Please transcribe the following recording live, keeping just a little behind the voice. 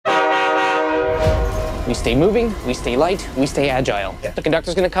We stay moving, we stay light, we stay agile. Yeah. The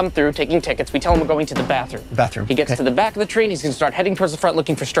conductor's gonna come through, taking tickets. We tell him we're going to the bathroom. Bathroom. He gets to the back of the train, he's gonna start heading towards the front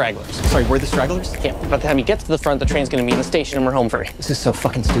looking for stragglers. Sorry, we're the stragglers? Yeah, by the time he gets to the front, the train's gonna be in the station and we're home free. This is so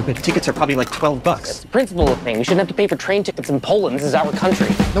fucking stupid. Tickets are probably like $12. The principle of the thing, we shouldn't have to pay for train tickets in Poland. This is our country.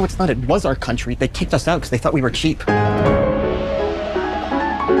 No, it's not. It was our country. They kicked us out because they thought we were cheap.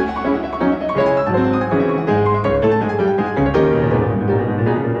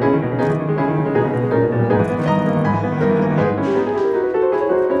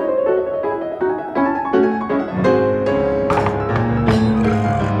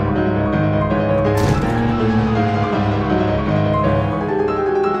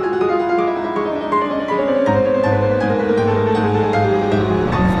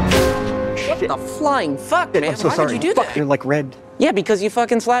 The flying fuck, man. I'm so Why sorry. would you do that? You're like red. Yeah, because you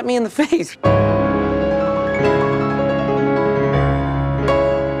fucking slapped me in the face.